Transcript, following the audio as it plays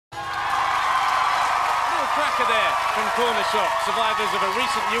cracker there from Corner Shop, survivors of a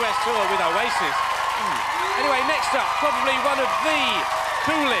recent US tour with Oasis. Anyway, next up, probably one of the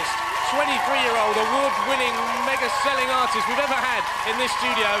coolest 23-year-old award-winning mega-selling artists we've ever had in this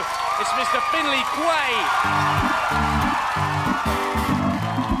studio. It's Mr. Finley Quaye.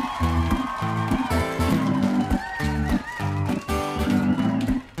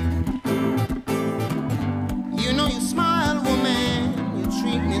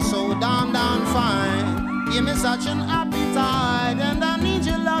 Give me such an appetite, and I need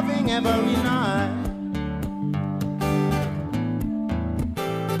your loving every night.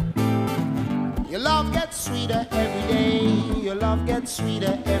 Your love gets sweeter every day. Your love gets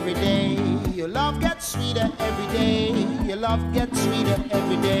sweeter every day. Your love gets sweeter every day. Your love gets sweeter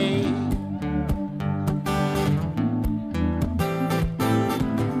every day.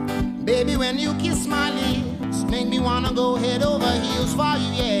 Baby, when you kiss my lips, make me wanna go head over heels for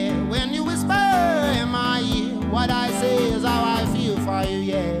you, yeah. When you whisper in my ear, what I say is how I feel for you,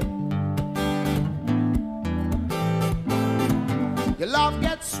 yeah. Your love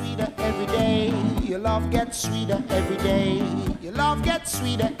gets sweeter every day. Your love gets sweeter every day. Your love gets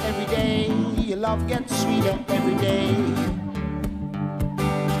sweeter every day. Your love gets sweeter every day.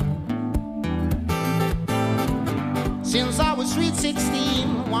 Since I was sweet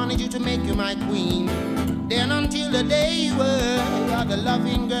 16, wanted you to make you my queen. Then until the day you were, you're the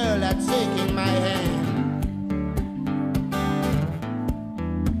loving girl that's taking my hand.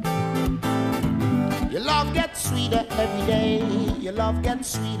 Your love gets sweeter every day. Your love gets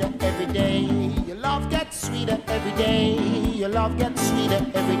sweeter every day. Your love gets sweeter every day. Your love gets sweeter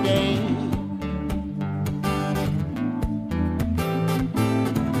every day.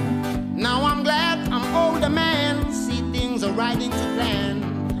 Now I'm glad I'm older man, see things are right into plan.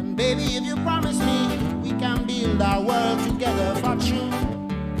 And baby, if you promise me, we can build our world together for true.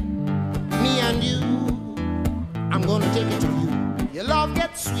 Me and you, I'm gonna take it to you. Your love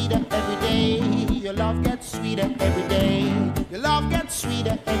gets sweeter every day. Your love gets sweeter every day. Your love gets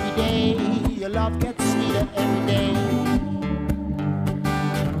sweeter every day. Your love gets sweeter every day.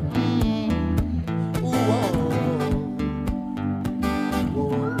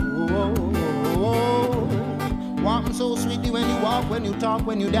 Walking so sweetly when you walk, when you talk,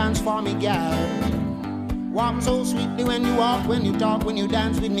 when you dance for me, gal. Walking so sweetly when you walk, when you talk, when you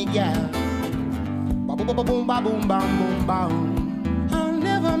dance with me, gal. Ba boom ba boom ba boom bam boom bam. I'll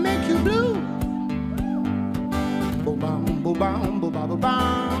never make you blue. Boom bam boom bam boom ba boom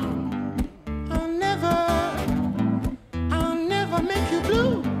bam. I'll never make you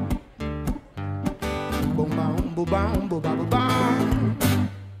blue. Boom bam boom bam boom ba boom bam.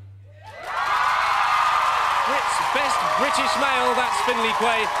 Best British male, that's Finley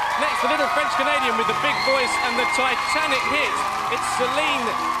Quaye. Next, the little French-Canadian with the big voice and the Titanic hit. It's Celine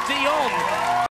Dion.